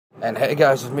And hey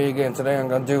guys, it's me again. Today I'm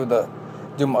gonna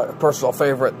do my personal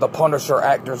favorite, the Punisher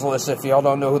actors list. If y'all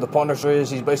don't know who the Punisher is,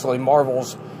 he's basically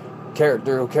Marvel's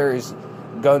character who carries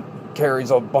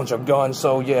a bunch of guns.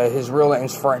 So yeah, his real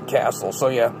name's Frank Castle. So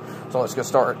yeah, so let's get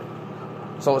started.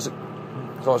 So let's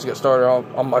get started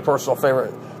on my personal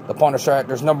favorite, the Punisher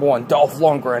actors. Number 1, Dolph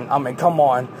Lundgren. I mean, come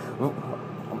on.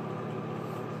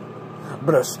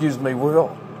 But excuse me, we've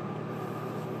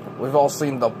all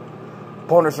seen the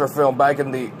Punisher film back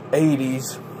in the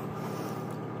 80s.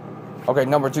 Okay,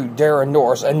 number 2, Darren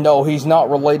Norris. And no, he's not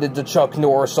related to Chuck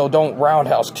Norris, so don't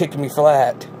roundhouse kick me for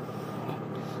that.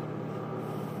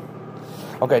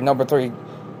 Okay, number 3,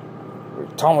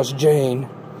 Thomas Jane.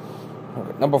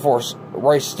 Okay, number 4,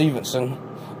 Ray Stevenson.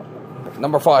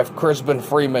 Number 5, Crispin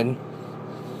Freeman.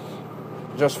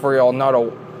 Just for y'all not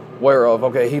aware of,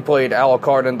 okay, he played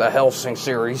Alucard in the Hellsing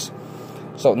series.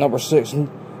 So, number 6,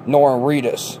 Norman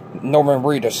Reedus,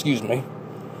 excuse me.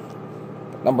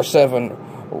 Number 7,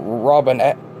 Robin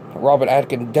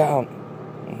Atkin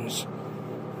Downs.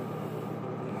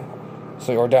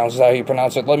 So, or Downs is how you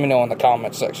pronounce it. Let me know in the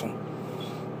comment section.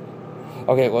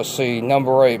 Okay, let's see.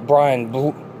 Number 8, Brian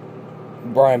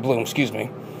Bloom, excuse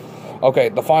me. Okay,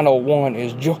 the final one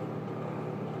is the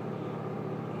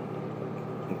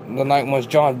ninth one was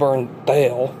John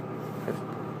Bernthal.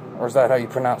 Or is that how you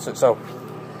pronounce it? So,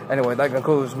 anyway, that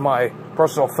concludes my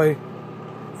personal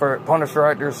favorite Punisher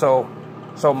actors. So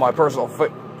my personal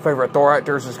favorite Thor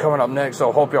actors is coming up next.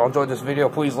 So, hope y'all enjoyed this video.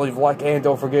 Please leave a like and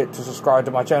don't forget to subscribe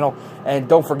to my channel. And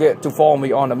don't forget to follow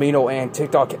me on Amino and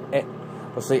TikTok.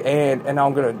 Let's see, and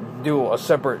I'm gonna do a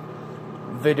separate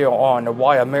video on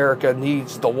why America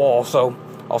needs the wall. So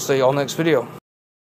I'll see y'all next video.